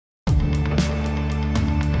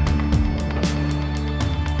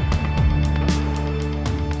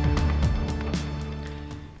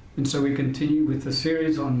so we continue with the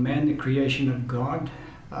series on man, the creation of God.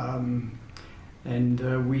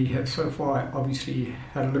 We have so far obviously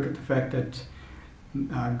had a look at the fact that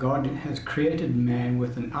God has created man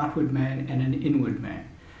with an outward man and an inward man.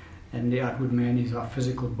 And the outward man is our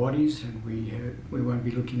physical bodies, and we won't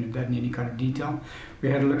be looking at that in any kind of detail. We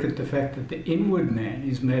had a look at the fact that the inward man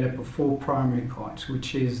is made up of four primary parts,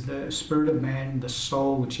 which is the spirit of man, the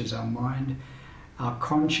soul, which is our mind, our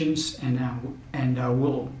conscience, and our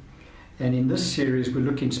will. And in this series, we're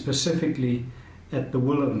looking specifically at the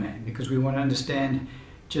will of man, because we want to understand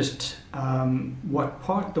just what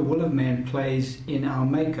part the will of man plays in our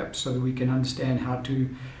makeup, so that we can understand how to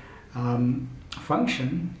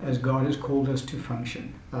function as God has called us to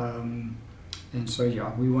function. We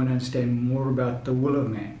want to understand more about the will of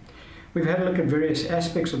man. We've had a look at various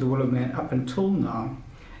aspects of the will of man up until now,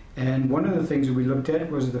 and one of the things that we looked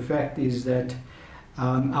at was the fact is that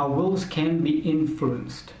our wills can be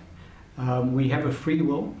influenced. We have a free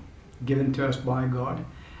will given to us by God,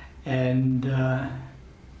 and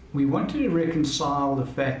we wanted to reconcile the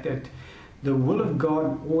fact that the will of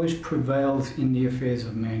God always prevails in the affairs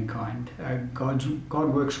of mankind.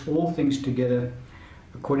 God works all things together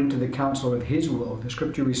according to the counsel of His will. The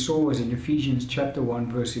scripture we saw was in Ephesians chapter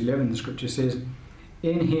 1 verse 11. The scripture says,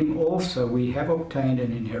 "In Him also we have obtained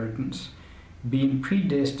an inheritance, being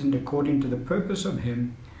predestined according to the purpose of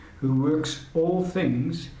Him who works all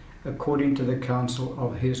things according to the counsel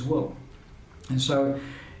of His will." And so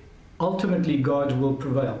ultimately God's will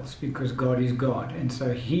prevails because God is God, and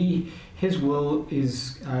so His will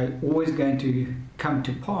is always going to come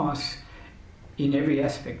to pass in every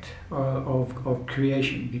aspect of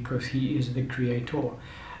creation, because He is the creator.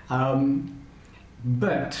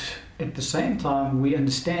 But at the same time, we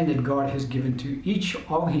understand that God has given to each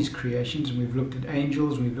of His creations, and we've looked at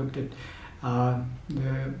angels, we've looked at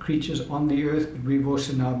the creatures on the earth, but we've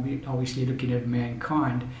also now been obviously looking at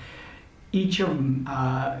mankind. Each of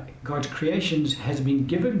God's creations has been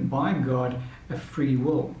given by God a free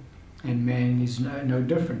will, and man is no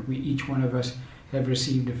different. Each one of us have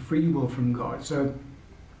received a free will from God. So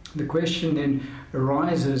the question then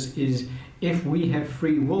arises is, if we have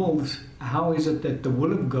free wills, how is it that the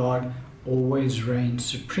will of God always reigns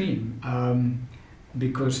supreme?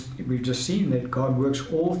 Because we've just seen that God works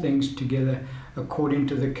all things together according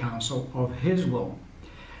to the counsel of His will.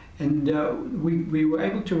 And we were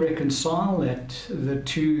able to reconcile the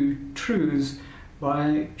two truths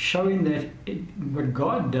by showing that what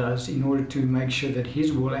God does in order to make sure that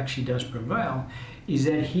His will actually does prevail is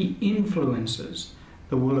that He influences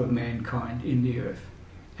the will of mankind in the earth.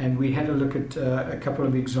 And we had a look at a couple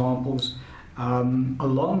of examples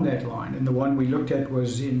along that line. And the one we looked at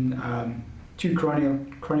was in 2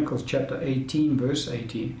 Chronicles chapter 18, verse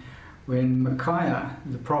 18, when Micaiah,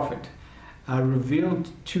 the prophet,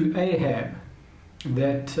 revealed to Ahab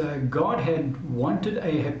that God had wanted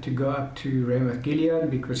Ahab to go up to Ramoth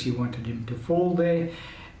Gilead because He wanted him to fall there,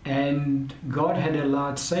 and God had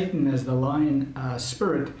allowed Satan as the lion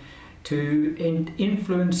spirit to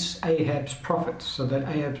influence Ahab's prophets, so that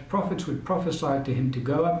Ahab's prophets would prophesy to him to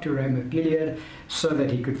go up to Ramoth Gilead so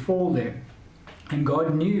that he could fall there. And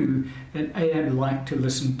God knew that Ahab liked to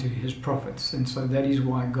listen to his prophets, and so that is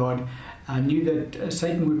why God knew that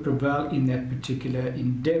Satan would prevail in that particular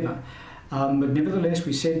endeavor. But nevertheless,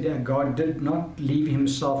 we said that God did not leave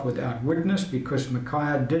Himself without witness, because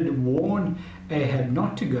Micaiah did warn Ahab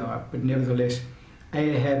not to go up, but nevertheless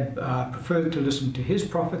Ahab preferred to listen to his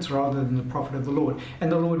prophets rather than the prophet of the Lord. And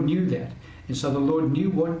the Lord knew that. And so the Lord knew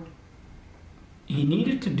what He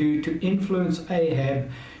needed to do to influence Ahab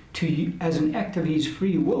to, as an act of his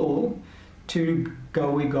free will, to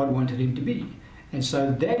go where God wanted him to be. And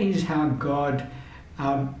so that is how God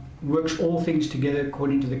works all things together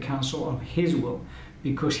according to the counsel of His will,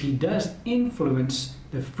 because He does influence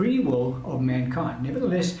the free will of mankind.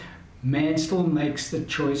 Nevertheless, man still makes the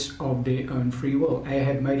choice of their own free will.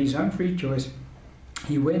 Ahab made his own free choice.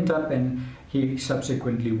 He went up, and he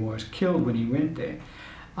subsequently was killed when he went there.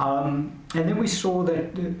 And then we saw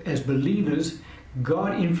that as believers,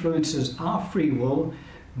 God influences our free will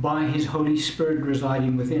by His Holy Spirit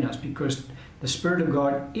residing within us, because the Spirit of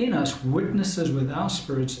God in us witnesses with our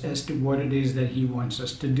spirits as to what it is that He wants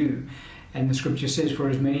us to do. And the scripture says, "For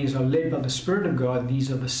as many as are led by the Spirit of God,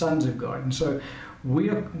 these are the sons of God." And so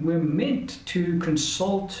we're meant to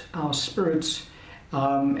consult our spirits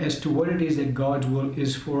as to what it is that God's will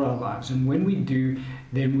is for our lives. And when we do,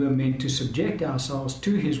 then we're meant to subject ourselves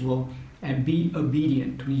to His will and be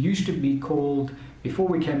obedient. We used to be called, before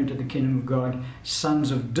we came into the kingdom of God,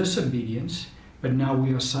 sons of disobedience, but now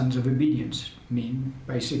we are sons of obedience. I mean,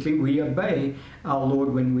 basically, we obey our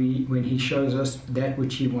Lord when He shows us that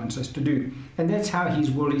which He wants us to do. And that's how His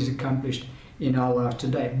will is accomplished in our life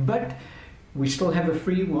today. But we still have a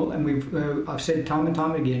free will, and I've said time and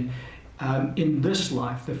time again, in this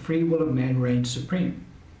life, the free will of man reigns supreme.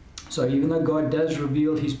 So even though God does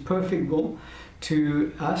reveal His perfect will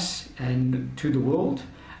to us and to the world,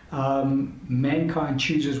 mankind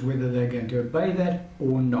chooses whether they're going to obey that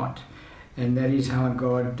or not. And that is how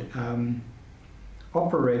God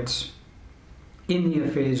operates in the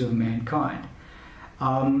affairs of mankind.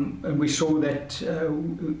 And we saw that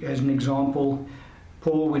as an example,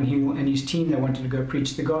 Paul, when he and his team, they wanted to go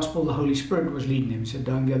preach the gospel, the Holy Spirit was leading them. He said,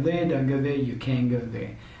 don't go there, you can go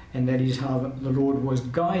there. And that is how the Lord was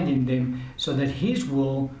guiding them so that His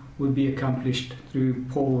will would be accomplished through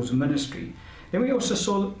Paul's ministry. Then we also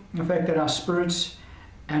saw the fact that our spirits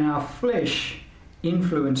and our flesh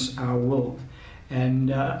influence our will.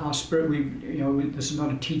 And our spirit, this is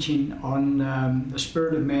not a teaching on the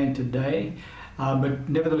spirit of man today, but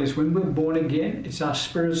nevertheless, when we're born again, it's our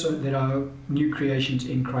spirits that are new creations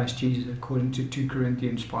in Christ Jesus, according to 2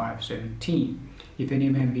 Corinthians 5:17. If any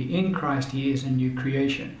man be in Christ, he is a new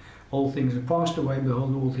creation. All things are passed away,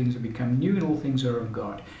 behold, all things have become new, and all things are of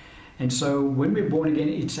God. And so when we're born again,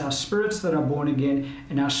 it's our spirits that are born again,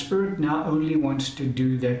 and our spirit now only wants to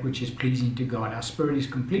do that which is pleasing to God. Our spirit is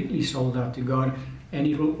completely sold out to God, and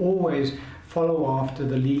it will always follow after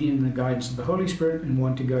the leading and the guidance of the Holy Spirit and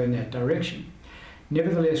want to go in that direction.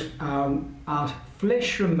 Nevertheless, our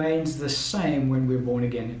flesh remains the same when we're born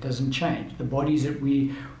again. It doesn't change. The bodies that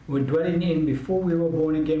we were dwelling in before we were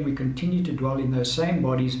born again, we continue to dwell in those same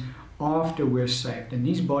bodies after we're saved. And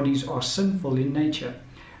these bodies are sinful in nature,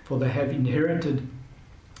 for they have inherited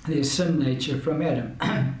their sin nature from Adam.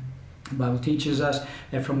 The Bible teaches us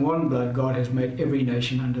that from one blood God has made every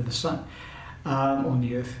nation under the sun on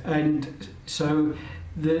the earth. And so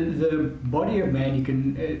the body of man, you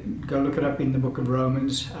can go look it up in the book of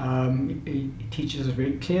Romans. It teaches us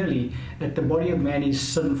very clearly that the body of man is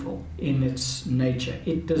sinful in its nature.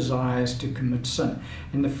 It desires to commit sin.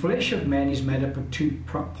 And the flesh of man is made up of two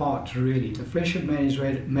parts, really. The flesh of man is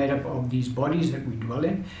made up of these bodies that we dwell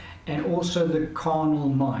in, and also the carnal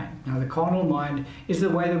mind. Now, the carnal mind is the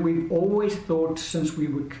way that we've always thought since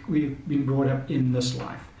we've been brought up in this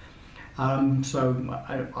life. So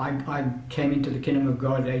I came into the kingdom of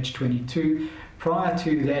God at age 22. Prior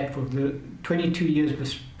to that, for the 22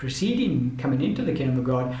 years preceding coming into the kingdom of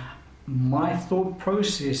God, my thought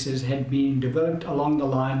processes had been developed along the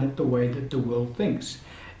line that the way that the world thinks.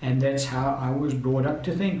 And that's how I was brought up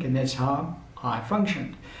to think, and that's how I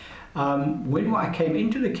functioned. When I came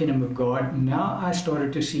into the kingdom of God, now I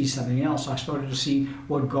started to see something else. I started to see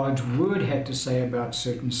what God's word had to say about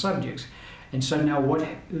certain subjects. And so now what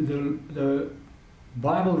the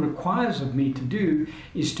Bible requires of me to do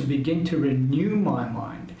is to begin to renew my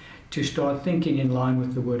mind, to start thinking in line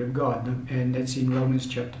with the Word of God. And that's in Romans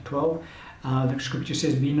chapter 12. The scripture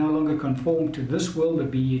says, be no longer conformed to this world,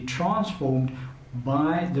 but be ye transformed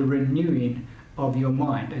by the renewing of your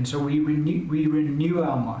mind. And so we renew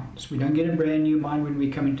our minds. We don't get a brand new mind when we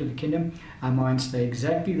come into the kingdom. Our minds stay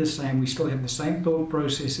exactly the same. We still have the same thought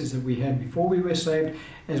processes that we had before we were saved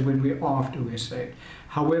as when we're after we're saved.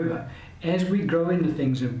 However, as we grow in the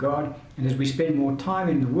things of God, and as we spend more time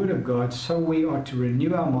in the Word of God, so we are to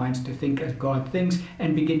renew our minds to think as God thinks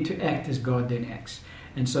and begin to act as God then acts.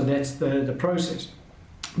 And so that's the process.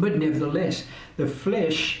 But nevertheless, the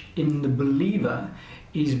flesh in the believer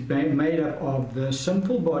is made up of the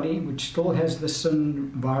sinful body, which still has the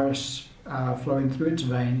sin virus flowing through its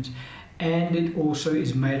veins, and it also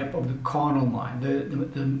is made up of the carnal mind,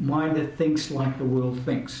 the mind that thinks like the world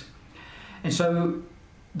thinks. And so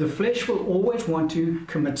the flesh will always want to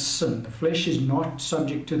commit sin. The flesh is not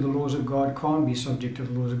subject to the laws of God, can't be subject to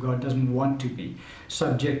the laws of God, doesn't want to be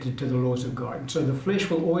subjected to the laws of God. So the flesh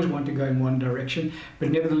will always want to go in one direction,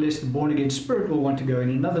 but nevertheless the born-again spirit will want to go in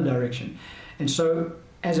another direction. And so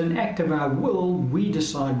as an act of our will, we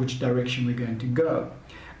decide which direction we're going to go.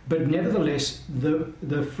 But nevertheless,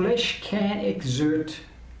 the flesh can exert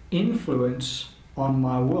influence on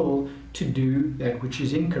my will to do that which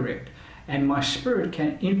is incorrect. And my spirit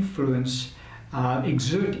can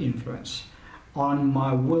exert influence on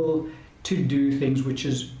my will to do things which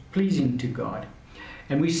is pleasing to God.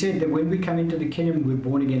 And we said that when we come into the kingdom, we're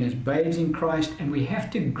born again as babes in Christ, and we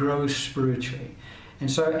have to grow spiritually. And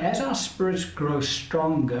so as our spirits grow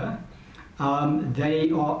stronger,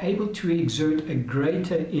 they are able to exert a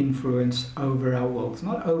greater influence over our wills.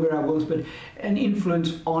 Not over our wills, but an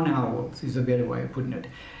influence on our wills is a better way of putting it.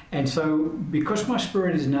 And so because my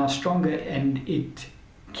spirit is now stronger and it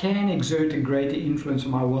can exert a greater influence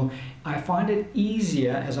on my will. I find it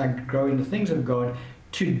easier as I grow in the things of God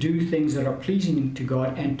to do things that are pleasing to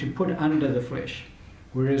God and to put under the flesh.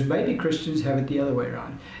 Whereas baby Christians have it the other way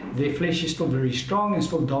around. Their flesh is still very strong and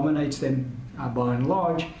still dominates them by and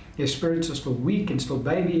large. Their spirits are still weak and still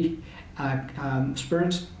baby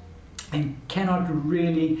spirits, and cannot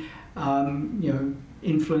really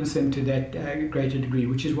influence them to that greater degree,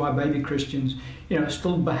 which is why baby Christians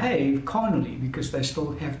still behave carnally, because they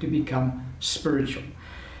still have to become spiritual.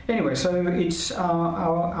 Anyway, so it's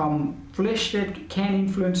our flesh that can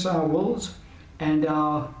influence our wills, and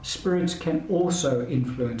our spirits can also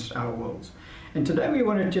influence our wills. And today we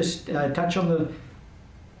want to just touch on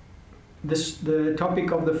the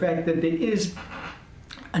topic of the fact that there is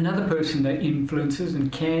another person that influences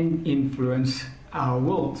and can influence our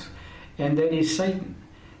wills, and that is Satan.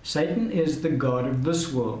 Satan is the god of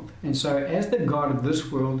this world, and so as the god of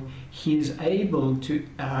this world, he is able to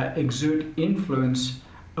exert influence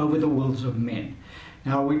over the wills of men.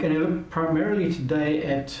 Now we're going to look primarily today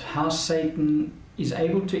at how Satan is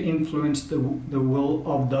able to influence the will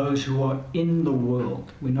of those who are in the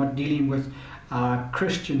world. We're not dealing with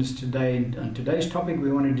Christians today. On today's topic,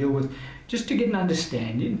 we want to deal with, just to get an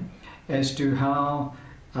understanding as to how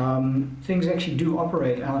things actually do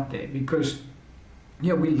operate out there, because we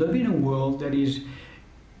live in a world that is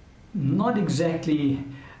not exactly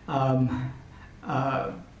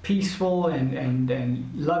peaceful and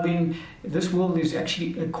loving. This world is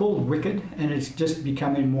actually called wicked, and it's just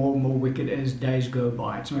becoming more and more wicked as days go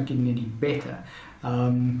by. It's not getting any better.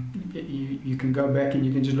 You can go back and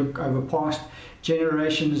you can just look over past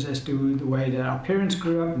generations as to the way that our parents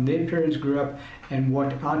grew up and their parents grew up, and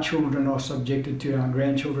what our children are subjected to, our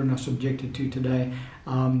grandchildren are subjected to today.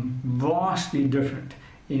 Vastly different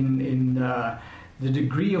in the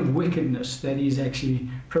degree of wickedness that is actually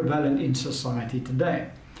prevalent in society today.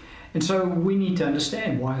 And so we need to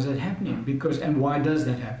understand, why is that happening? And why does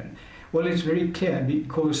that happen? Well, it's very clear,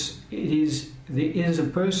 because there is a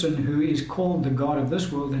person who is called the god of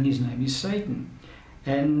this world, and his name is Satan.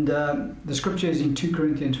 And the scripture is in 2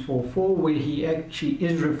 Corinthians 4:4, where he actually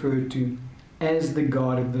is referred to as the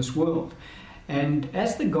god of this world. And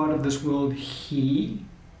as the god of this world, he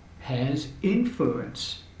has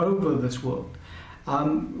influence over this world.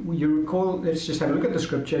 You recall, let's just have a look at the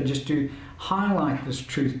scripture just to highlight this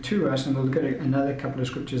truth to us, and we'll look at another couple of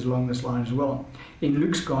scriptures along this line as well. In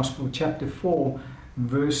Luke's Gospel, chapter 4,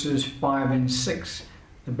 verses 5 and 6,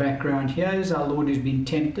 the background here is our Lord has been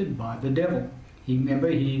tempted by the devil. Remember,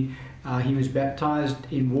 he was baptized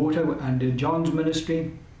in water under John's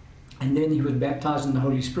ministry, and then he was baptized in the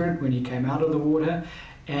Holy Spirit when he came out of the water.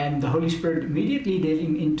 And the Holy Spirit immediately led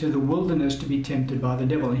him into the wilderness to be tempted by the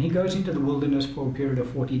devil. And he goes into the wilderness for a period of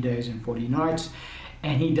 40 days and 40 nights,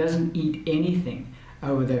 and he doesn't eat anything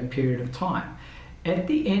over that period of time. At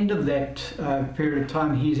the end of that period of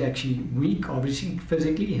time, he's actually weak, obviously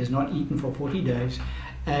physically. He has not eaten for 40 days,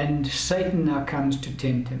 and Satan now comes to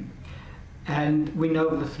tempt him. And we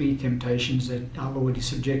know the 3 temptations that our Lord is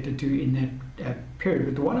subjected to in that period.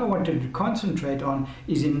 But the one I wanted to concentrate on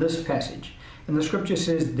is in this passage. And the scripture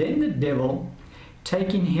says, "Then the devil,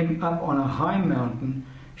 taking him up on a high mountain,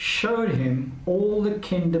 showed him all the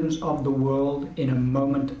kingdoms of the world in a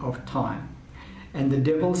moment of time. And the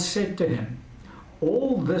devil said to him,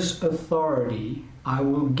 All this authority I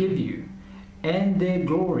will give you, and their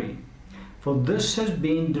glory, for this has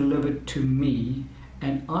been delivered to me,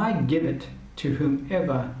 and I give it to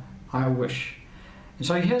whomever I wish." And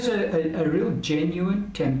so here's a real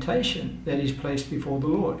genuine temptation that is placed before the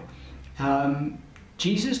Lord.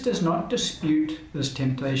 Jesus does not dispute this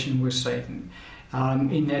temptation with Satan,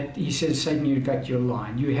 in that he says, "Satan, in fact, you're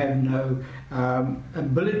lying. You have no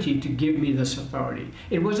ability to give me this authority."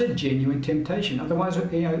 It was a genuine temptation.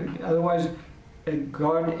 Otherwise,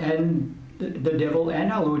 God and the devil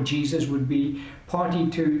and our Lord Jesus would be party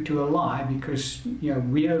to a lie, because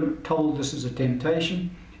we are told this is a temptation,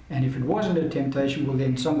 and if it wasn't a temptation, well,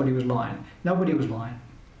 then somebody was lying. Nobody was lying.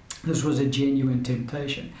 This was a genuine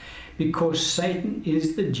temptation, because Satan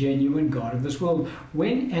is the genuine god of this world.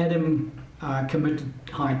 When Adam committed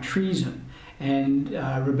high treason and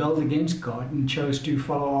rebelled against God and chose to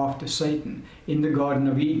follow after Satan in the Garden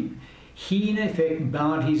of Eden, he in effect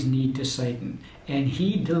bowed his knee to Satan, and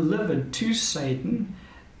he delivered to Satan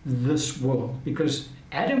this world, because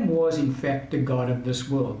Adam was in fact the god of this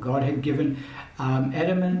world. God had given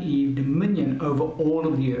Adam and Eve dominion over all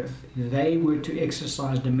of the earth. They were to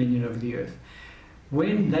exercise dominion over the earth.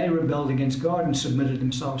 When they rebelled against God and submitted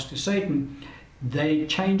themselves to Satan, they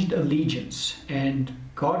changed allegiance, and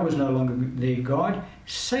God was no longer their God.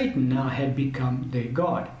 Satan now had become their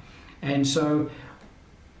God. And so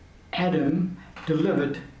Adam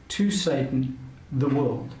delivered to Satan the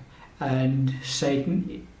world. And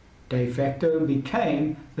Satan de facto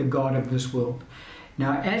became the god of this world.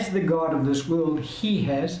 Now, as the God of this world, he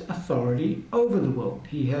has authority over the world.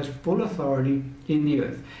 He has full authority in the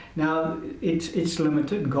earth. Now, it's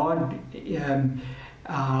limited. God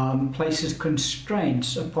places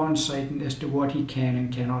constraints upon Satan as to what he can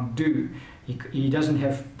and cannot do. He doesn't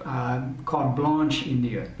have carte blanche in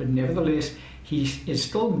the earth, but nevertheless, he is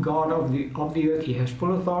still God of the earth. He has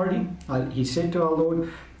full authority. He said to our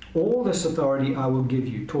Lord, all this authority I will give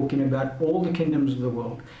you, talking about all the kingdoms of the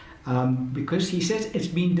world. Because he says it's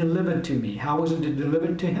been delivered to me. How was it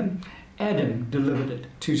delivered to him? Adam delivered it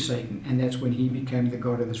to Satan, and that's when he became the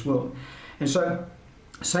god of this world. And so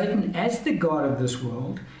Satan, as the god of this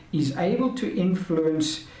world, is able to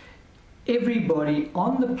influence everybody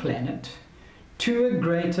on the planet to a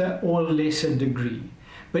greater or lesser degree.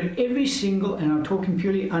 But every single, and I'm talking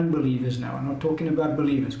purely unbelievers now, I'm not talking about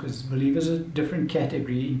believers, because believers are a different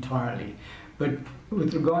category entirely. But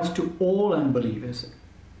with regards to all unbelievers,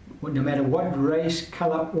 no matter what race,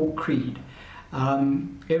 color, or creed,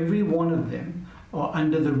 every one of them are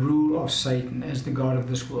under the rule of Satan as the god of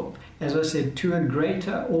this world. As I said, to a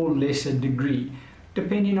greater or lesser degree,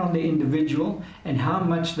 depending on the individual and how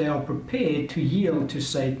much they are prepared to yield to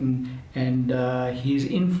Satan and his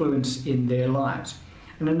influence in their lives.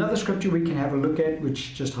 And another scripture we can have a look at,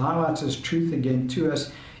 which just highlights this truth again to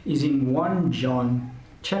us, is in 1 John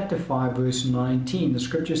chapter 5, verse 19. The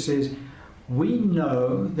scripture says, we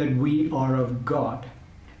know that we are of God,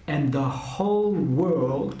 and the whole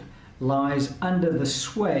world lies under the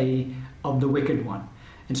sway of the wicked one.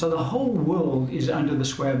 And so the whole world is under the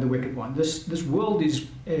sway of the wicked one. This world is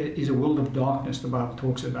a world of darkness. The Bible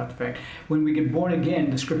talks about the fact. When we get born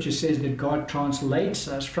again, the scripture says that God translates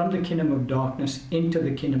us from the kingdom of darkness into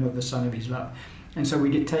the kingdom of the Son of his love. And so we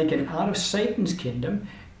get taken out of Satan's kingdom,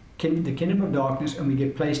 the kingdom of darkness, and we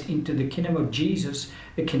get placed into the kingdom of Jesus,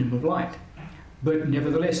 the kingdom of light. But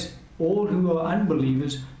nevertheless, all who are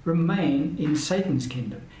unbelievers remain in Satan's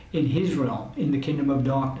kingdom, in his realm, in the kingdom of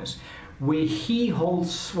darkness, where he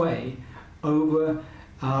holds sway over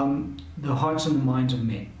the hearts and the minds of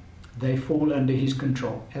men. They fall under his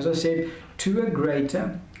control. As I said, to a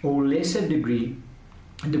greater or lesser degree,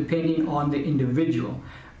 depending on the individual,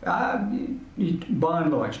 by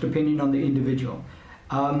and large, depending on the individual.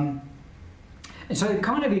 And so it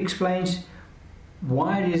kind of explains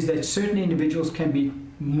why it is that certain individuals can be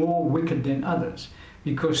more wicked than others,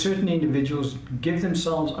 because certain individuals give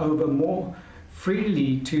themselves over more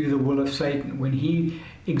freely to the will of Satan. When he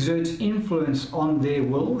exerts influence on their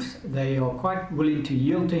wills, they are quite willing to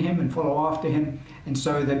yield to him and follow after him, and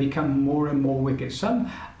so they become more and more wicked.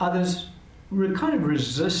 Some others kind of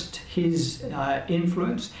resist his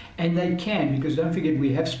influence, and they can, because don't forget,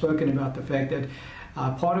 we have spoken about the fact that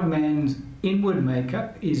part of man's inward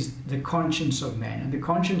makeup is the conscience of man, and the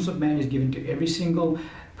conscience of man is given to every single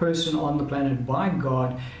person on the planet by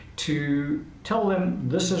God to tell them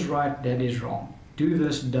this is right, that is wrong, do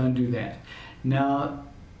this, don't do that. Now,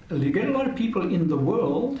 you get a lot of people in the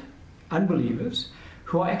world, unbelievers,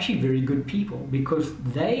 who are actually very good people, because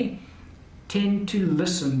they tend to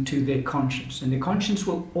listen to their conscience, and their conscience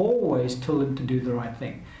will always tell them to do the right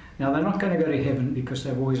thing. Now, they're not going to go to heaven because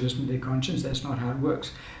they've always listened to their conscience. That's not how it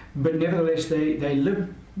works. But nevertheless, they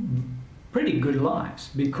live pretty good lives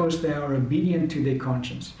because they are obedient to their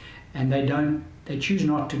conscience, and they choose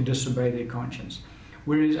not to disobey their conscience.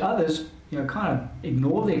 Whereas others, kind of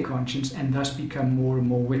ignore their conscience and thus become more and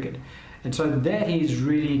more wicked. And so that is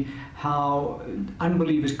really how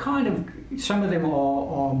unbelievers some of them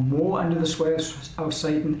are more under the sway of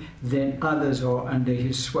Satan than others are under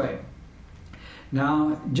his sway.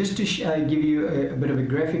 Now, just to give you a bit of a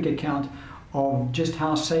graphic account of just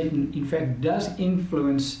how Satan, in fact, does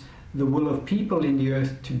influence the will of people in the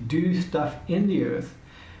earth to do stuff in the earth,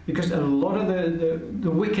 because a lot of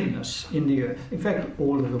the wickedness in the earth, in fact,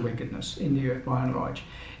 all of the wickedness in the earth by and large,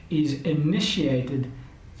 is initiated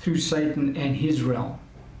through Satan and his realm,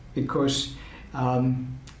 because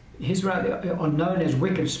his realm are known as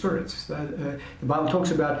wicked spirits. The Bible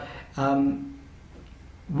talks about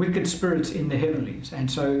wicked spirits in the heavenlies, and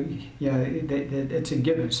so it's a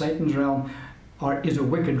given. Satan's realm is a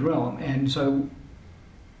wicked realm, and so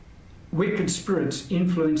wicked spirits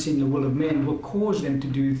influencing the will of men will cause them to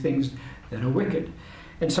do things that are wicked.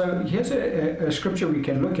 And so here's a scripture we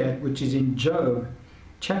can look at, which is in Job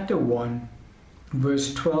chapter 1,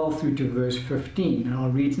 verse 12 through to verse 15, and I'll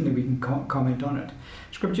read it and then we can comment on it.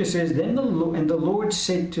 Scripture says, Then the Lord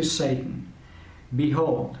said to Satan,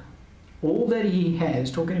 Behold, all that he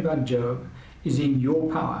has, talking about Job, is in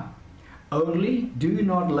your power. Only do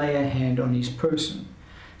not lay a hand on his person."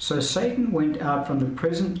 So Satan went out from the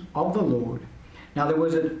presence of the Lord. Now there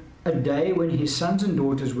was a day when his sons and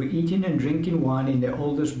daughters were eating and drinking wine in their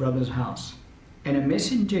oldest brother's house. And a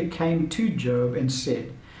messenger came to Job and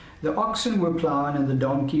said, "The oxen were plowing and the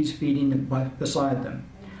donkeys feeding beside them,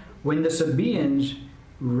 when the Sabaeans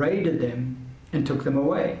raided them and took them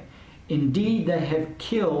away. Indeed, they have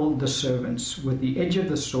killed the servants with the edge of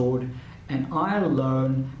the sword, and I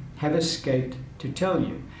alone have escaped to tell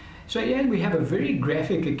you." So yeah, we have a very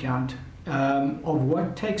graphic account of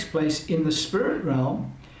what takes place in the spirit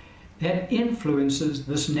realm that influences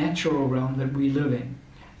this natural realm that we live in.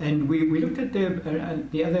 And we looked at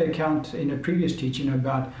the other account in a previous teaching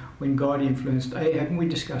about when God influenced Ahab, and we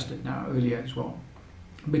discussed it now earlier as well.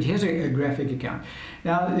 But here's a graphic account.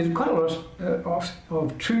 Now, there's quite a lot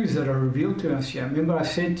of truths that are revealed to us here. Remember, I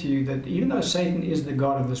said to you that even though Satan is the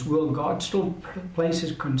god of this world, God still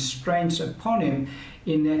places constraints upon him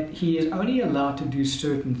in that he is only allowed to do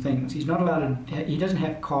certain things. He's not allowed to, he doesn't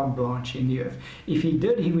have carte blanche in the earth. If he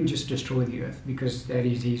did, he would just destroy the earth, because that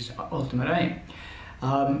is his ultimate aim.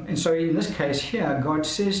 And so in this case here, God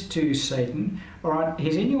says to Satan, all right,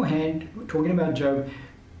 he's in your hand, talking about Job.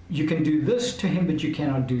 You can do this to him, but you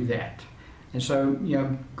cannot do that. And so,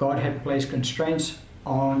 God had placed constraints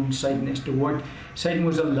on Satan as to what Satan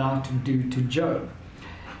was allowed to do to Job.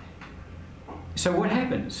 So what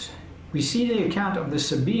happens? We see the account of the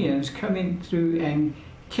Sabaeans coming through and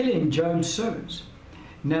killing Job's servants.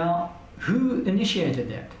 Now, who initiated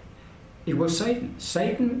that? It was Satan.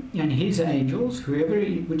 Satan and his angels,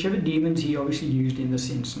 whichever demons he obviously used in this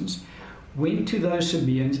instance, went to those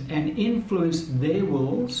Sabaeans and influenced their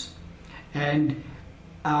wills and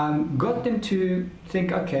got them to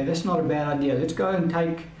think, okay, that's not a bad idea. Let's go and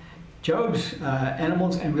take Job's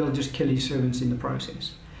animals and we'll just kill his servants in the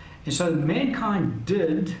process. And so mankind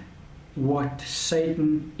did what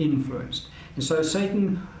Satan influenced. And so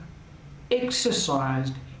Satan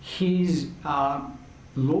exercised his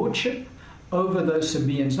lordship over those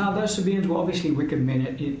Sabaeans. Now, those Sabaeans were obviously wicked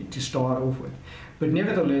men to start off with. But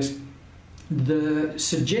nevertheless, the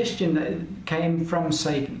suggestion came from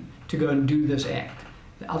Satan to go and do this act.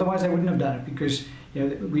 Otherwise, they wouldn't have done it, because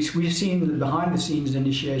we've seen the behind the scenes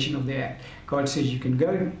initiation of the act. God says you can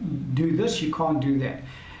go do this, you can't do that.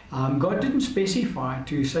 God didn't specify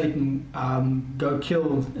to Satan, go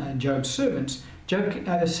kill Job's servants.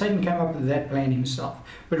 Satan came up with that plan himself,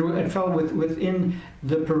 but it fell within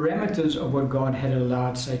the parameters of what God had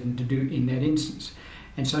allowed Satan to do in that instance.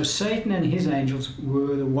 And so Satan and his angels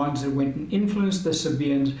were the ones that went and influenced the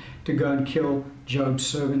Sabaeans to go and kill Job's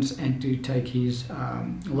servants and to take his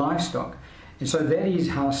livestock. And so that is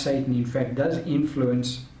how Satan, in fact, does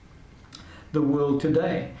influence the world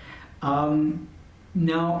today.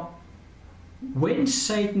 Now, when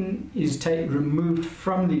Satan is removed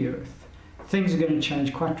from the earth, things are going to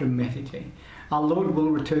change quite dramatically. Our Lord will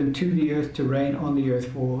return to the earth to reign on the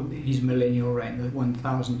earth for his millennial reign, the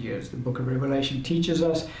 1,000 years. The book of Revelation teaches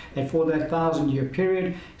us that for that 1,000-year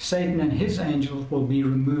period, Satan and his angels will be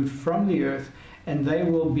removed from the earth, and they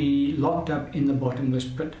will be locked up in the bottomless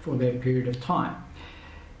pit for that period of time.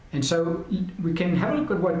 And so we can have a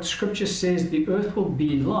look at what Scripture says the earth will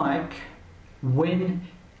be like when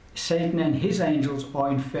Satan and his angels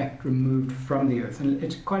are in fact removed from the earth. And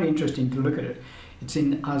it's quite interesting to look at it. It's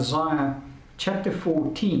in Isaiah chapter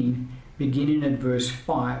 14, beginning at verse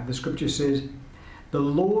 5. The Scripture says, "The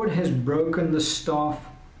Lord has broken the staff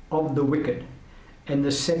of the wicked and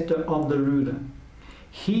the scepter of the ruler.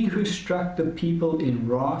 He who struck the people in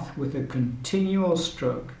wrath with a continual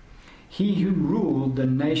stroke, he who ruled the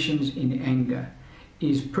nations in anger,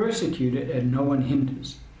 is persecuted and no one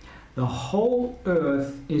hinders. The whole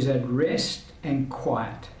earth is at rest and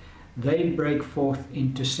quiet. They break forth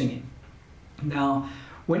into singing." Now,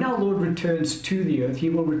 when our Lord returns to the earth, he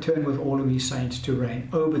will return with all of his saints to reign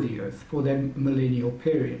over the earth for that millennial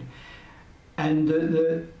period. And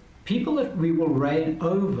the people that we will reign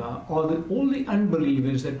over are all the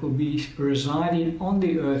unbelievers that will be residing on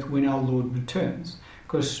the earth when our Lord returns.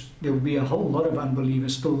 Because there will be a whole lot of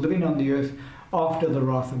unbelievers still living on the earth after the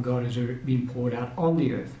wrath of God has been poured out on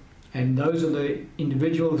the earth. And those are the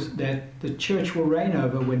individuals that the church will reign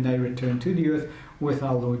over when they return to the earth with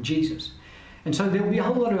our Lord Jesus. And so there will be a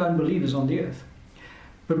whole lot of unbelievers on the earth.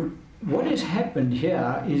 But what has happened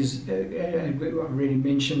here is, I've already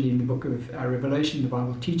mentioned in the book of Revelation, the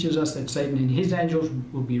Bible teaches us that Satan and his angels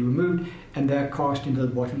will be removed and they're cast into the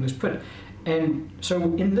bottomless pit. And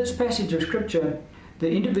so in this passage of Scripture,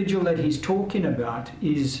 the individual that he's talking about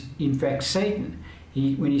is in fact Satan.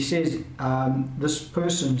 When he says this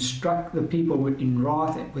person struck the people in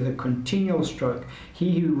wrath with a continual stroke,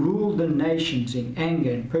 he who ruled the nations in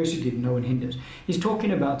anger and persecuted, no one hinders. He's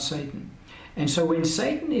talking about Satan. And so when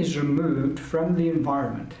Satan is removed from the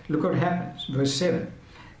environment, look what happens. Verse 7,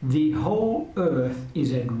 the whole earth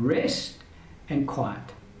is at rest and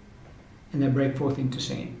quiet, and they break forth into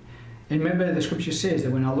singing. And remember, the scripture says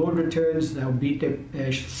that when our Lord returns, they'll beat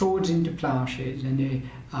their swords into plowshares and their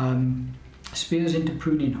spears into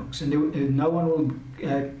pruning hooks, and no one will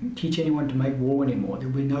teach anyone to make war anymore. There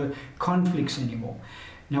will be no conflicts anymore.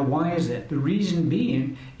 Now, why is that? The reason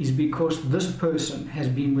being is because this person has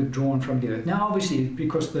been withdrawn from the earth. Now, obviously,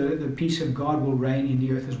 because the peace of God will reign in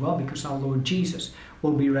the earth as well, because our Lord Jesus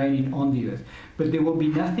will be reigning on the earth. But there will be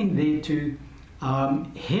nothing there to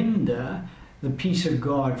hinder the peace of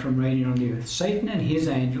God from reigning on the earth. Satan and his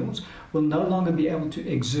angels will no longer be able to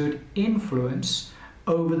exert influence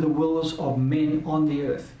over the wills of men on the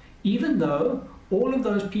earth, even though all of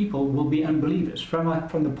those people will be unbelievers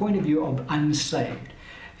from the point of view of unsaved.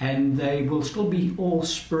 And they will still be all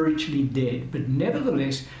spiritually dead. But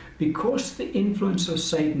nevertheless, because the influence of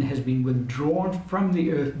Satan has been withdrawn from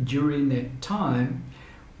the earth during that time,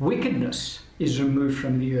 wickedness is removed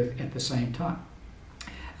from the earth at the same time.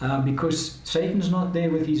 Because Satan's not there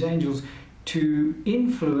with his angels to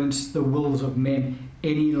influence the wills of men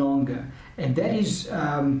any longer. And that is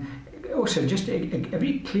also just a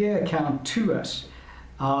very clear account to us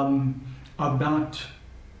about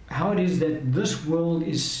how it is that this world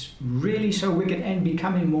is really so wicked and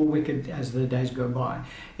becoming more wicked as the days go by.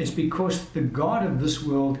 It's because the God of this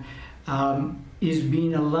world is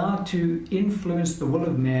being allowed to influence the will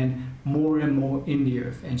of man more and more in the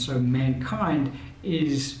earth. And so mankind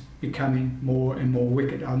is becoming more and more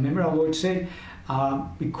wicked. I remember our Lord said,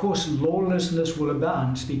 because lawlessness will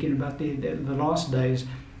abound, speaking about the last days,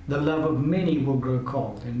 the love of many will grow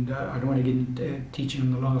cold. And I don't want to get into teaching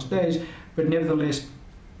on the last days, but nevertheless,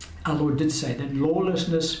 our Lord did say that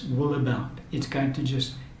lawlessness will abound. It's going to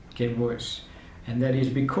just get worse. And that is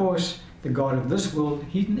because the God of this world,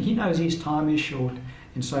 he knows his time is short.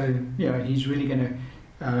 And so, he's really going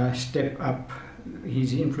to step up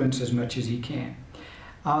his influence as much as he can.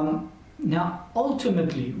 Now,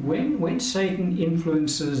 ultimately, when Satan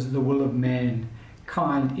influences the will of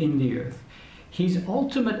mankind in the earth, his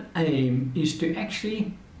ultimate aim is to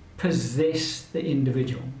actually possess the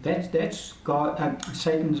individual. That's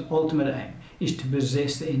Satan's ultimate aim, is to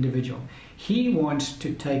possess the individual. He wants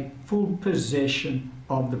to take full possession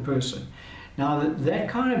of the person. Now that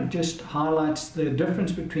kind of just highlights the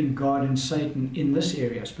difference between God and Satan in this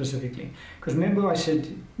area specifically. Because remember I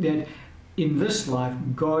said that in this life,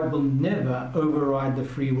 God will never override the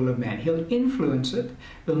free will of man. He'll influence it,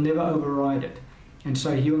 he'll never override it. And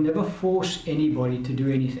so he'll never force anybody to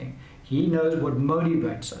do anything. He knows what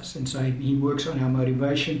motivates us, and so he works on our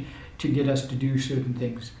motivation to get us to do certain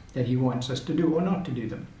things that he wants us to do or not to do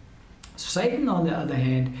them. Satan, on the other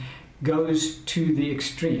hand, goes to the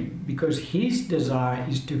extreme because his desire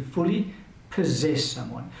is to fully possess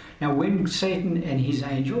someone. Now, when Satan and his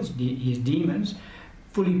angels, his demons,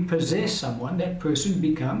 fully possess someone, that person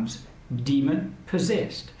becomes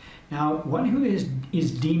demon-possessed. Now, one who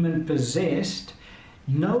is demon-possessed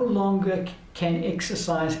no longer can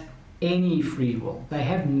exercise any free will. They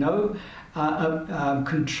have no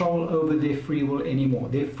control over their free will anymore.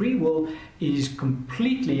 Their free will is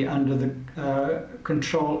completely under the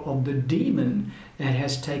control of the demon that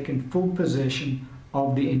has taken full possession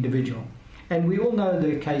of the individual. And we all know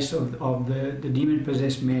the case of the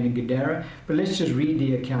demon-possessed man in Gadara, but let's just read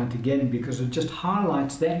the account again because it just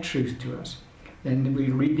highlights that truth to us. And we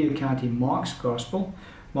read the account in Mark's Gospel,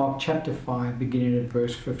 Mark chapter 5, beginning at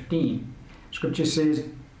verse 15. Scripture says,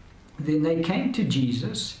 "Then they came to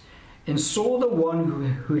Jesus and saw the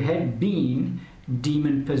one who had been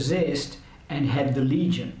demon-possessed and had the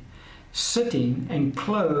legion, sitting and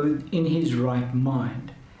clothed in his right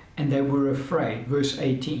mind, and they were afraid." Verse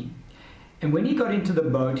 18. "And when he got into the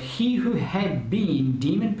boat, he who had been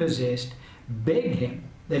demon-possessed begged him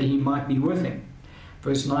that he might be with him."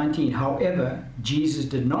 Verse 19. "However, Jesus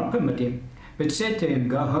did not permit him, but said to him,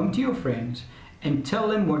 'Go home to your friends and tell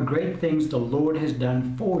them what great things the Lord has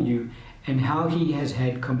done for you and how he has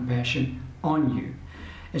had compassion on you.'"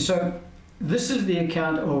 And so this is the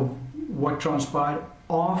account of what transpired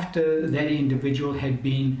after that individual had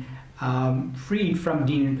been freed from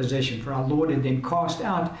demon possession. For our Lord had then cast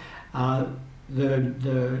out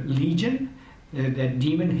the legion, that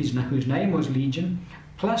demon whose name was Legion,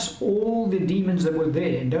 plus all the demons that were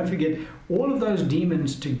there. And don't forget, all of those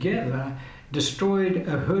demons together destroyed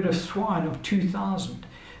a herd of swine of 2,000.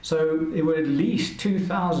 So there were at least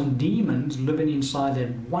 2,000 demons living inside that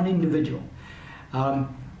one individual.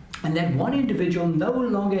 And that one individual no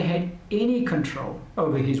longer had any control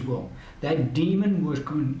over his will. That demon was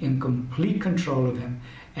in complete control of him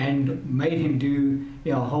and made him do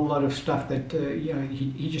a whole lot of stuff that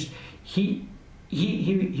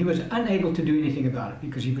he was unable to do anything about it,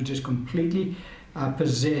 because he was just completely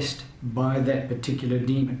possessed by that particular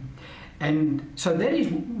demon. And so that is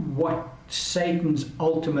what Satan's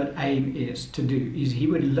ultimate aim is to do. Is he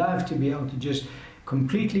would love to be able to just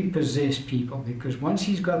completely possess people, because once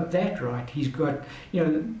he's got that right, he's got,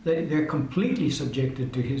 they're completely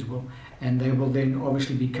subjected to his will, and they will then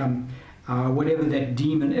obviously become whatever that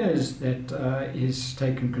demon is that is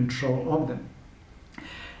taken control of them.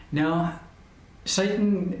 Now,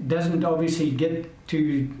 Satan doesn't obviously get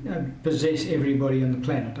to possess everybody on the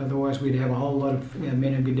planet, otherwise we'd have a whole lot of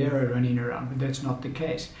men of Gadara running around, but that's not the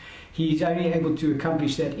case. He's only able to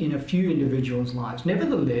accomplish that in a few individuals' lives.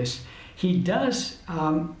 Nevertheless, he's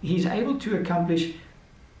able to accomplish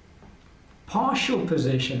partial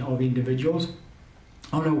possession of individuals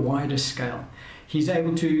on a wider scale. He's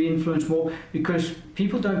able to influence more, because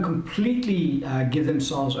people don't completely give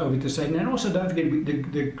themselves over to Satan. And also don't forget,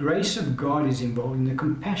 the grace of God is involved, and the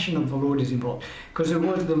compassion of the Lord is involved. Because it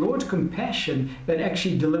was the Lord's compassion that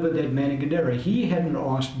actually delivered that man in Gadara. He hadn't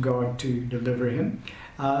asked God to deliver him.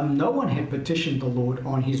 No one had petitioned the Lord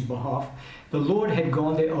on his behalf. The Lord had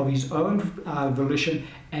gone there of his own volition,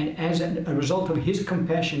 and as a result of his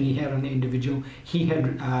compassion he had on the individual, he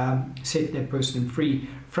had set that person free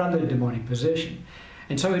from the demonic possession.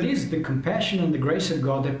 And so it is the compassion and the grace of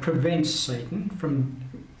God that prevents Satan from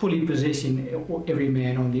fully possessing every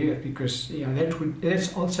man on the earth, because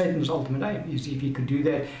that's Satan's ultimate aim. Is if he could do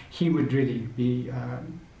that, he would really be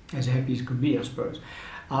as happy as could be, I suppose.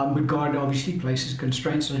 But God obviously places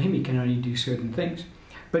constraints on him. He can only do certain things.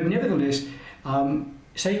 But nevertheless,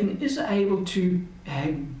 Satan is able to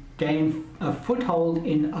gain a foothold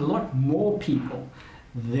in a lot more people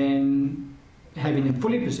than having them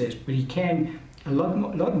fully possessed. But he can, a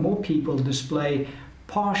lot more people display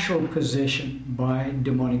partial possession by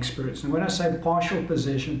demonic spirits. And when I say partial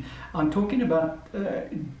possession, I'm talking about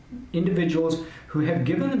individuals who have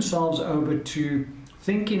given themselves over to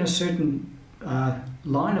think in a certain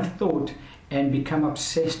line of thought and become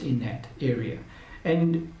obsessed in that area.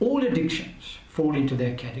 And all addictions fall into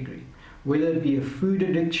that category, whether it be a food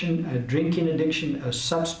addiction, a drinking addiction, a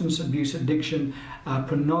substance abuse addiction, a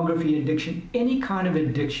pornography addiction, any kind of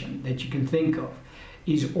addiction that you can think of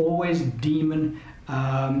is always demon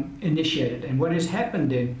initiated. And what has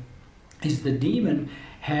happened then is the demon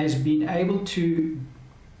has been able to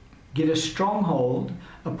get a stronghold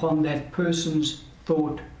upon that person's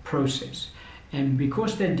thought process. And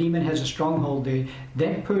because that demon has a stronghold there,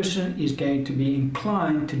 that person is going to be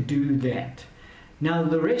inclined to do that. Now,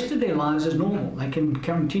 the rest of their lives is normal. They can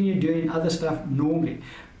continue doing other stuff normally,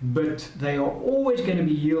 but they are always going to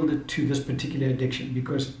be yielded to this particular addiction,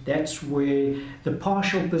 because that's where the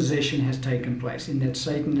partial possession has taken place, in that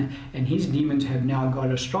Satan and his demons have now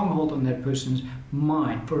got a stronghold on that person's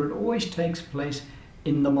mind, for it always takes place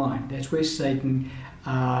in the mind. That's where Satan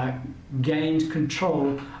gains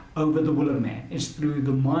control over the will of man. It's through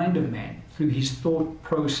the mind of man, through his thought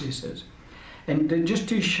processes. And just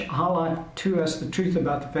to highlight to us the truth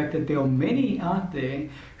about the fact that there are many out there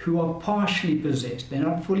who are partially possessed. They're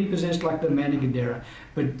not fully possessed like the man of Gadara,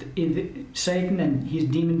 but Satan and his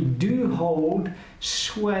demons do hold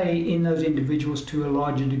sway in those individuals to a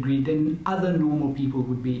larger degree than other normal people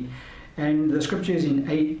would be. And the scripture is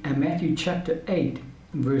in Matthew chapter 8,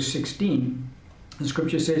 verse 16. The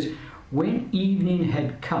scripture says, "When evening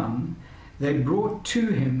had come, they brought to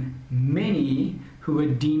him many who were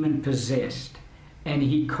demon-possessed, and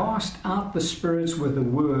he cast out the spirits with a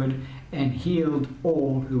word and healed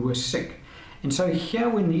all who were sick." And so here,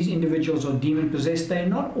 when these individuals are demon-possessed, they're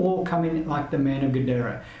not all coming like the man of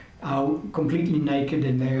Gadara, completely naked,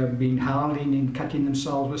 and they have been howling and cutting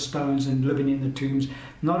themselves with stones and living in the tombs.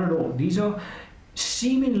 Not at all. These are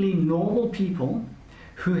seemingly normal people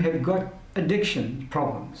who have got addiction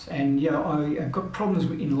problems, and I've got problems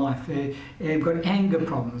in life. They've got anger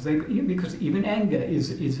problems. Because even anger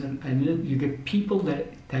is you get people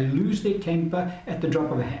that they lose their temper at the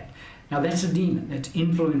drop of a hat. Now that's a demon that's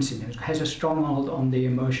influencing them. It has a stronghold on their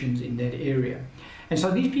emotions in that area. And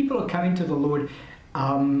so these people are coming to the Lord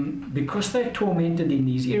because they're tormented in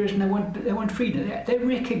these areas, and they want freedom. They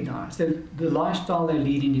recognize that the lifestyle they're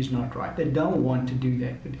leading is not right. They don't want to do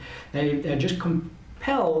that, but they're just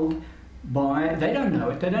compelled by, they don't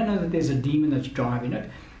know it, they don't know that there's a demon that's driving it,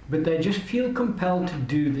 but they just feel compelled to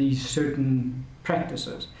do these certain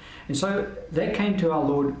practices. And so they came to our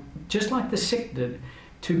Lord, just like the sick did,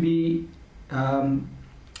 to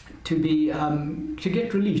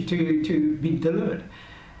get relief, to be delivered.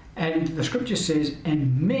 And the scripture says,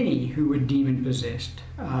 and many who were demon possessed,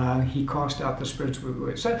 he cast out the spirits with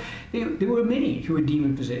words. So there were many who were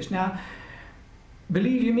demon possessed. Now,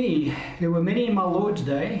 believe you me, there were many in my Lord's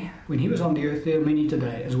day when he was on the earth. There are many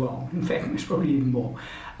today as well. In fact, there's probably even more.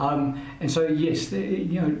 And so yes,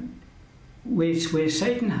 where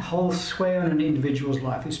Satan holds sway on an individual's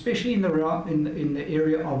life, especially in the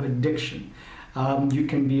area of addiction, you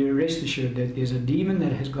can be rest assured that there's a demon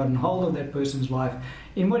that has gotten hold of that person's life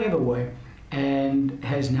in whatever way, and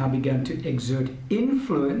has now begun to exert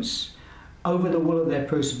influence over the will of that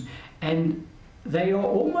person. And they are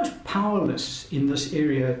almost powerless in this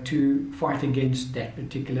area to fight against that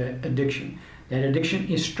particular addiction. That addiction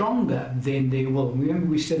is stronger than their will. Remember,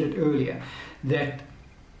 we said it earlier, that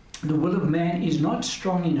the will of man is not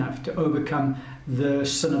strong enough to overcome the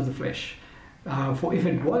sin of the flesh. For if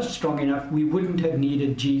it was strong enough, we wouldn't have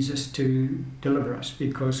needed Jesus to deliver us,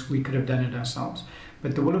 because we could have done it ourselves.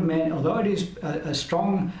 But the will of man, although it is a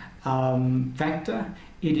strong factor,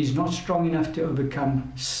 it is not strong enough to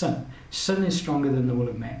overcome sin. Sin is stronger than the will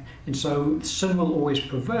of man. And so sin will always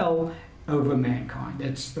prevail over mankind.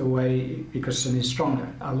 That's the way, because sin is stronger.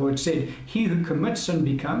 Our Lord said, he who commits sin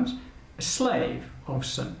becomes a slave of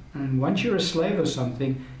sin. And once you're a slave of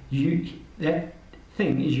something, that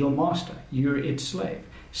thing is your master. You're its slave.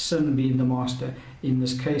 Sin being the master in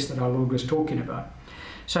this case that our Lord was talking about.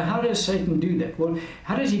 So how does Satan do that? Well,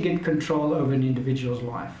 how does he get control over an individual's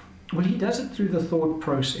life? Well, he does it through the thought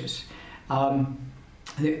process.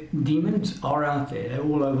 The demons are out there. They're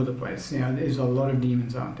all over the place. There's a lot of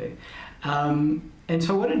demons out there. And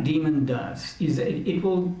so what a demon does is that it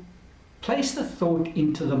will place the thought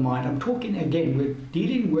into the mind. I'm talking, again, we're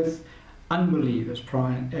dealing with unbelievers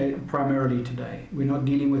primarily today. We're not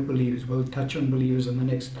dealing with believers. We'll touch on believers in the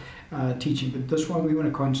next teaching, but this one we want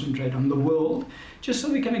to concentrate on the world, just so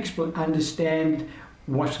we can understand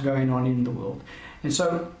what's going on in the world. And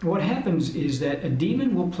so what happens is that a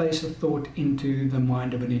demon will place a thought into the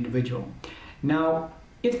mind of an individual. Now,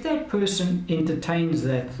 if that person entertains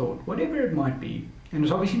that thought, whatever it might be, and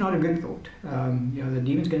it's obviously not a good thought, the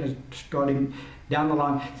demon's going to start him down the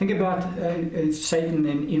line. Think about Satan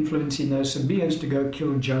then influencing those Sabaeans to go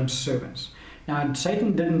kill Job's servants. Now,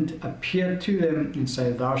 Satan didn't appear to them and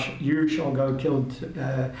say, you shall go kill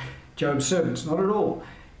Job's servants. Not at all.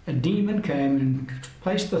 A demon came and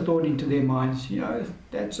placed the thought into their minds,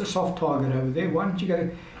 that's a soft target over there. Why don't you go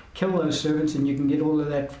kill those servants and you can get all of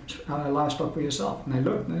that livestock for yourself? And they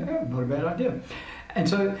looked, not a bad idea. And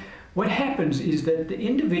so what happens is that the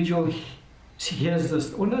individual hears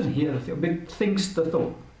this, or doesn't hear the thought, but thinks the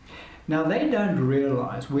thought. Now, they don't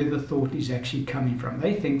realize where the thought is actually coming from.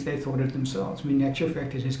 They think they thought it themselves. In actual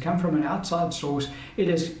fact, it has come from an outside source. It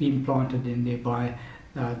has been planted in there by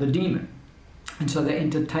the demon. And so they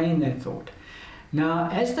entertain that thought. Now,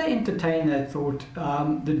 as they entertain that thought,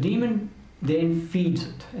 the demon then feeds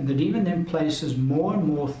it. And the demon then places more and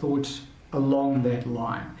more thoughts along that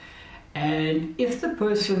line. And if the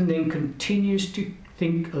person then continues to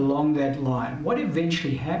think along that line, what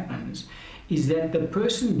eventually happens is that the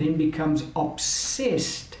person then becomes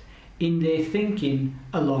obsessed in their thinking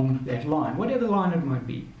along that line, whatever line it might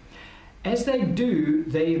be. As they do,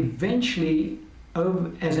 they eventually,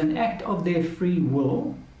 as an act of their free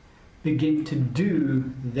will, begin to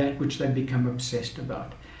do that which they become obsessed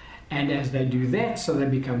about. And as they do that, so they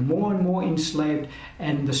become more and more enslaved,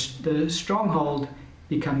 and the stronghold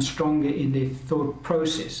becomes stronger in their thought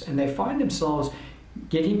process. And they find themselves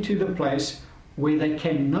getting to the place where they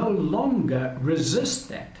can no longer resist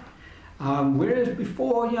that. Whereas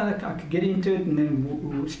before, I could get into it and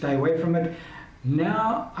then stay away from it.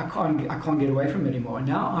 Now I can't get away from it anymore.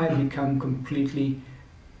 Now I become completely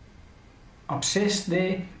obsessed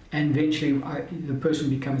there, and eventually the person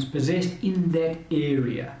becomes possessed in that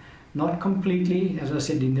area. Not completely, as I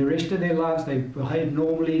said, in the rest of their lives they behave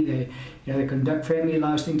normally, they conduct family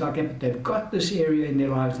lives, things like that, but they've got this area in their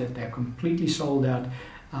lives that they're completely sold out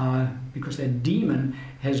because that demon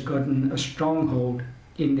has gotten a stronghold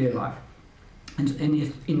in their life and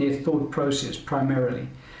in their thought process primarily.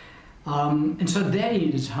 And so that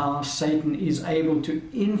is how Satan is able to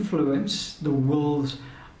influence the wills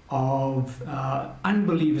of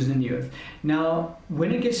unbelievers in the earth. Now,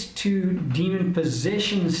 when it gets to demon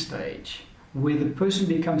possession stage, where the person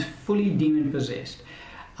becomes fully demon possessed,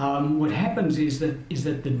 what happens is that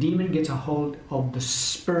the demon gets a hold of the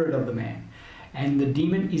spirit of the man, and the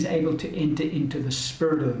demon is able to enter into the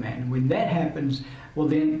spirit of the man. When that happens, well,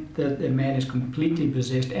 then the man is completely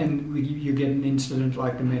possessed, and you get an incident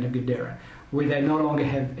like the man of Gadara, where they no longer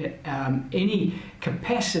have any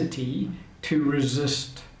capacity to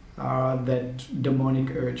resist that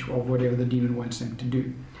demonic urge of whatever the demon wants them to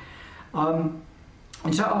do.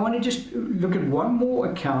 And so I want to just look at one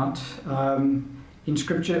more account in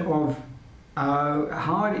Scripture of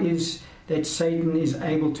how it is that Satan is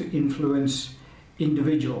able to influence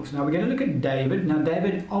individuals. Now we're going to look at David. Now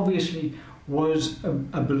David obviously was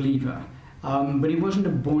a believer, but he wasn't a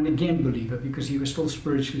born-again believer because he was still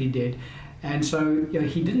spiritually dead. And so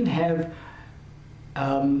he didn't have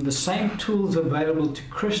the same tools available to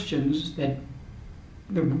Christians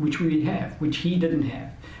which we have, which he didn't have.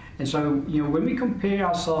 And so, when we compare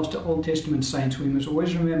ourselves to Old Testament saints, we must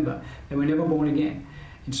always remember they were never born again.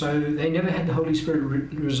 And so they never had the Holy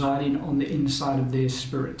Spirit residing on the inside of their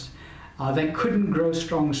spirits. They couldn't grow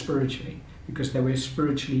strong spiritually because they were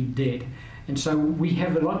spiritually dead. And so we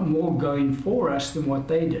have a lot more going for us than what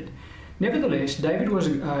they did. Nevertheless, David was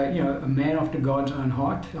a man after God's own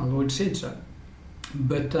heart. Our Lord said so.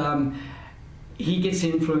 But he gets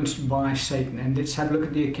influenced by Satan. And let's have a look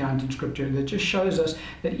at the account in Scripture that just shows us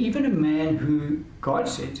that even a man who God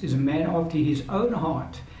says is a man after his own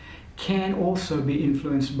heart can also be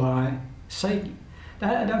influenced by Satan.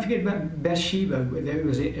 Now, don't forget about Bathsheba, where there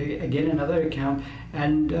was again another account,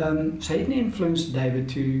 and Satan influenced David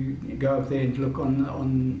to go up there and look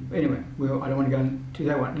on anyway, I don't want to go into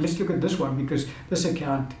that one. Let's look at this one, because this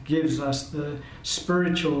account gives us the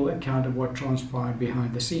spiritual account of what transpired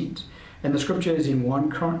behind the scenes. And the scripture is in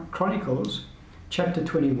 1 Chronicles chapter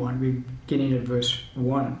 21, beginning at verse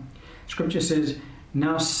 1. Scripture says,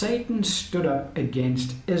 "Now Satan stood up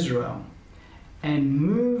against Israel and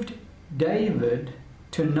moved David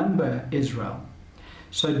to number Israel.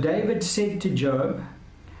 So David said to Joab,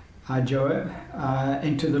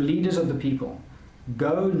 and to the leaders of the people,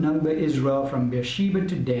 'Go number Israel from Beersheba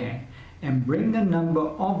to Dan, and bring the number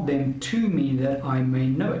of them to me that I may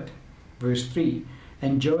know it.'" Verse 3,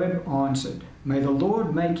 "And Joab answered, 'May the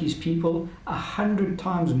Lord make his people 100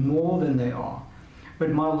 times more than they are.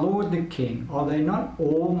 But my lord the king, are they not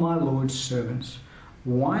all my lord's servants?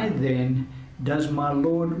 Why then does my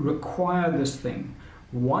lord require this thing?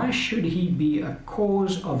 Why should he be a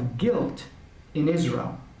cause of guilt in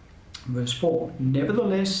Israel?" Verse 4,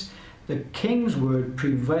 "Nevertheless, the king's word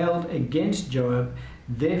prevailed against Joab.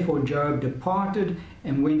 Therefore Joab departed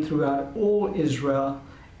and went throughout all Israel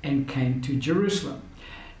and came to Jerusalem."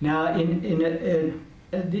 Now, in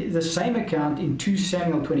the same account in 2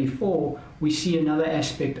 Samuel 24, we see another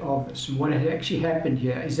aspect of this. And what had actually happened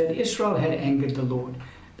here is that Israel had angered the Lord.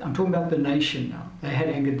 I'm talking about the nation now. They had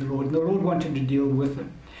angered the Lord, and the Lord wanted to deal with them.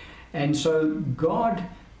 And so God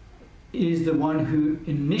is the one who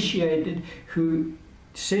initiated, who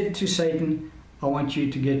said to Satan, "I want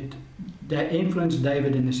you to influence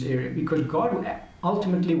David in this area," because God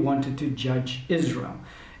ultimately wanted to judge Israel.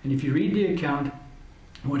 And if you read the account,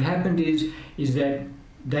 what happened is that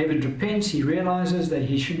David repents. He realizes that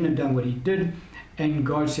he shouldn't have done what he did. And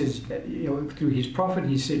God says, through his prophet,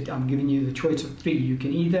 he said, "I'm giving you the choice of 3. You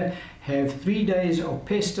can either have 3 days of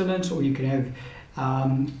pestilence, or you can have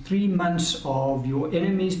 3 months of your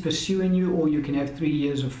enemies pursuing you, or you can have 3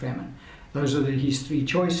 years of famine." Those are his 3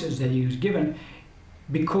 choices that he was given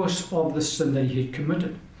because of the sin that he had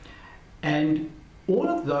committed. And all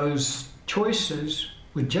of those choices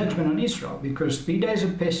were judgment on Israel, because 3 days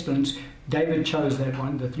of pestilence, David chose that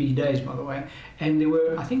one, the 3 days, by the way, and there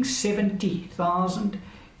were, I think, 70,000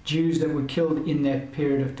 Jews that were killed in that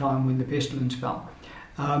period of time when the pestilence fell.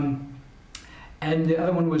 And the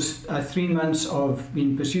other one was 3 months of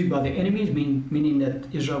being pursued by the enemies, meaning that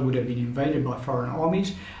Israel would have been invaded by foreign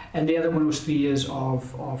armies. And the other one was 3 years of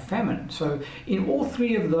famine. So in all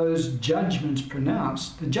 3 of those judgments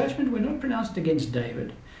pronounced, the judgment were not pronounced against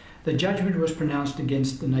David. The judgment was pronounced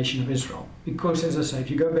against the nation of Israel. Because, as I say,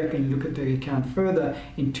 if you go back and look at the account further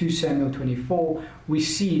in 2 Samuel 24, we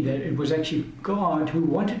see that it was actually God who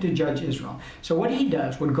wanted to judge Israel. So what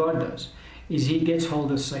God does, is he gets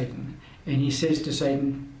hold of Satan. And he says to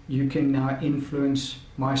Satan, "You can now influence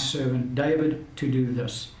my servant David to do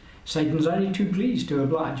this." Satan's only too pleased to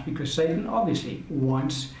oblige, because Satan obviously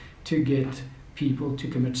wants to get people to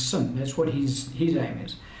commit sin. That's what his aim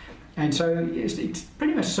is. And so it's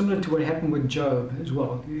pretty much similar to what happened with Job as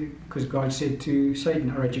well, because God said to Satan,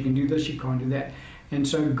 "All right, you can do this, you can't do that." And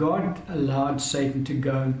so God allowed Satan to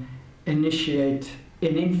go initiate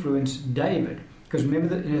and influence David. Because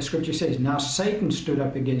remember that the scripture says, "Now Satan stood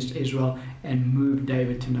up against Israel and moved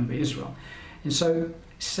David to number Israel." And so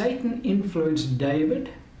Satan influenced David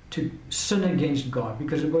to sin against God,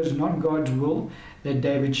 because it was not God's will that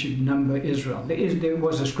David should number Israel. There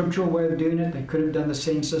was a scriptural way of doing it. They could have done the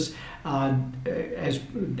census as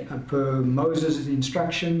per Moses'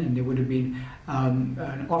 instruction, and there would have been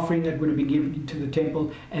an offering that would have been given to the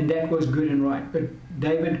temple, and that was good and right. But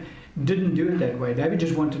David didn't do it that way. David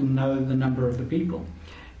just wanted to know the number of the people.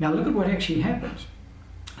 Now look at what actually happens.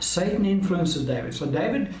 Satan influences David. So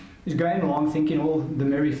David is going along thinking all the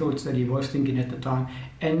merry thoughts that he was thinking at the time,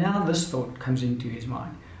 and now this thought comes into his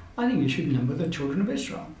mind. I think you should number the children of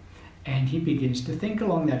Israel. And he begins to think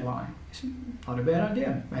along that line. It's not a bad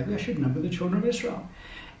idea. Maybe I should number the children of Israel.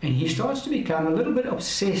 And he starts to become a little bit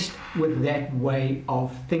obsessed with that way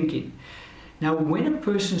of thinking. Now, when a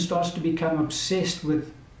person starts to become obsessed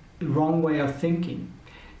with the wrong way of thinking,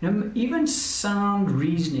 now, even sound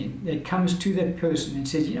reasoning that comes to that person and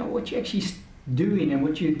says, what you're actually doing and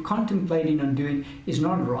what you're contemplating on doing is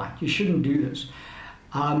not right. You shouldn't do this.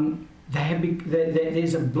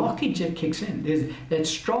 There's a blockage that kicks in. That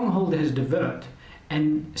stronghold has developed,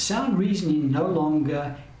 and sound reasoning no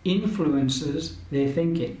longer influences their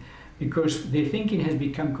thinking, because their thinking has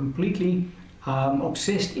become completely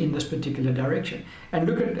obsessed in this particular direction. And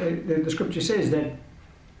look at the scripture says that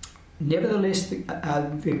nevertheless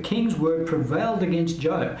the king's word prevailed against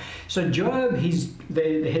Joab. So Joab, he's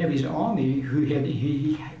the head of his army, who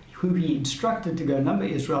he instructed to go number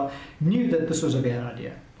Israel, knew that this was a bad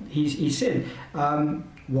idea. He said,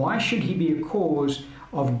 why should he be a cause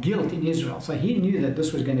of guilt in Israel? So he knew that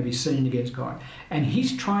this was going to be sinning against God. And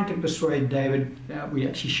he's trying to persuade David, we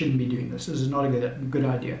actually shouldn't be doing this. This is not a good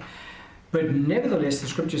idea. But nevertheless, the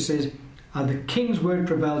scripture says, the king's word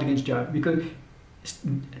prevailed against Joab, because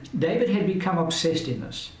David had become obsessed in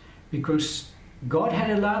this, because God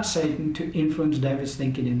had allowed Satan to influence David's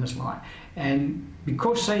thinking in this line. And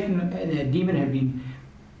because Satan and that demon had been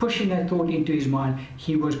pushing that thought into his mind,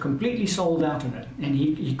 he was completely sold out on it, and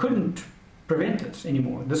he couldn't prevent it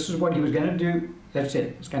anymore. This is what he was going to do. That's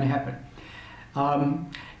it. It's going to happen.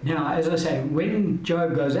 Now, as I say, when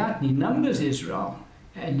Joab goes out and he numbers Israel,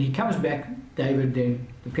 and he comes back, David, then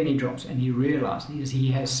the penny drops, and he realizes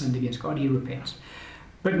he has sinned against God. He repents.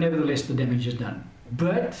 But nevertheless, the damage is done.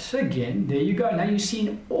 But again, there you go. Now you've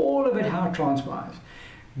seen all of it, how it transpires.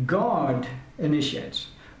 God initiates.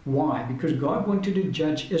 Why? Because God wanted to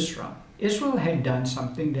judge Israel. Israel had done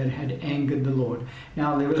something that had angered the Lord.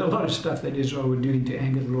 Now, there was a lot of stuff that Israel were doing to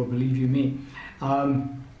anger the Lord, believe you me.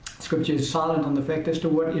 Scripture is silent on the fact as to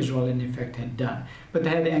what Israel in effect had done. But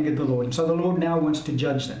they had angered the Lord. And so the Lord now wants to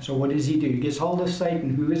judge them. So what does he do? He gets hold of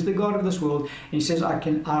Satan, who is the God of this world, and he says,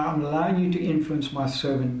 I'm allowing you to influence my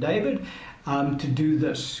servant David to do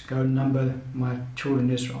this. Go number my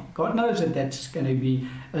children Israel. God knows that that's going to be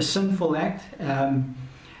a sinful act.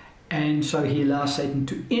 And so he allows Satan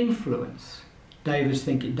to influence David's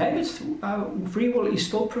thinking. David's free will is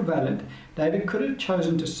still prevalent. David could have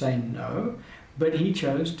chosen to say no, but he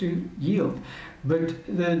chose to yield. But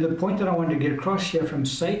the point that I want to get across here from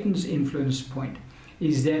Satan's influence point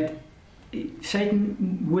is that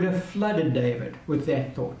Satan would have flooded David with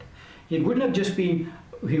that thought. It wouldn't have just been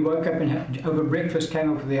he woke up and over breakfast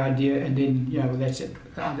came up with the idea, and then that's it,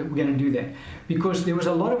 we're going to do that, because there was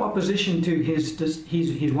a lot of opposition to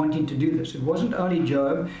his wanting to do this. It wasn't only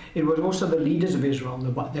Joab, it was also the leaders of Israel.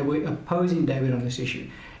 They were opposing David on this issue,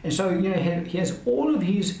 and so he has all of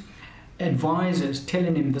his advisors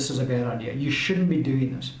telling him this is a bad idea, you shouldn't be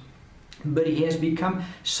doing this. But he has become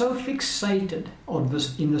so fixated on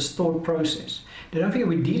this in this thought process. Now, don't forget,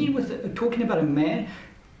 we're dealing with talking about a man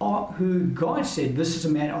who God said, this is a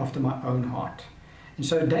man after my own heart. And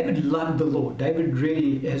so David loved the Lord. David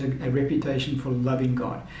really has a reputation for loving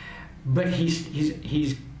God. But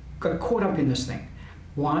he's got caught up in this thing.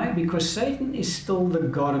 Why? Because Satan is still the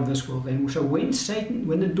God of this world. And so when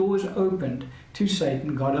the doors opened to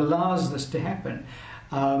Satan, God allows this to happen.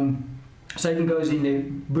 Satan goes in there,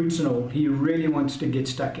 boots and all. He really wants to get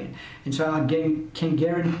stuck in. And so I can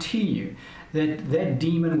guarantee you that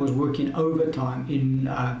demon was working overtime in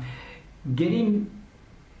getting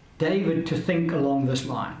David to think along this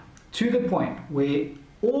line, to the point where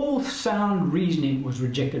all sound reasoning was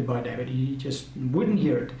rejected by David. He just wouldn't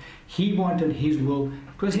hear it. He wanted his will,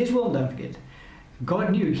 because his will, don't forget,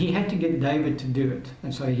 God knew he had to get David to do it.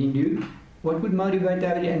 And so he knew what would motivate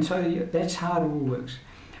David, and so that's how it all works.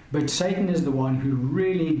 But Satan is the one who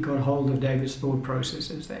really got hold of David's thought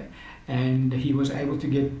processes there. And he was able to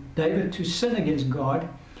get David to sin against God.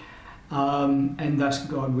 And thus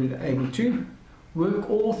God was able to work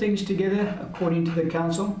all things together according to the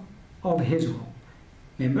counsel of his will.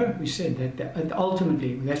 Remember, we said that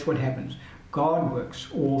ultimately that's what happens. God works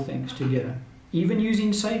all things together. Even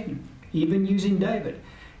using Satan, even using David.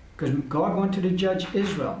 because God wanted to judge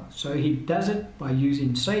Israel. So he does it by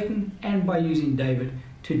using Satan and by using David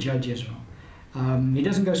to judge Israel. He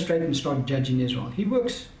doesn't go straight and start judging Israel. He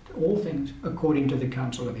works all things according to the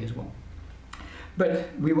counsel of his will. But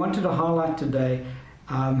we wanted to highlight today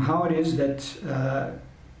how it is that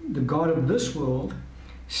the God of this world,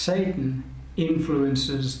 Satan,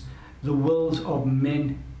 influences the wills of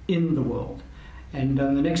men in the world. And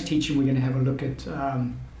in the next teaching we're going to have a look at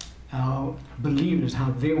how believers,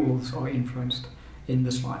 how their wills are influenced in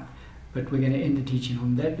this life. But we're going to end the teaching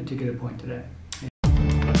on that particular point today.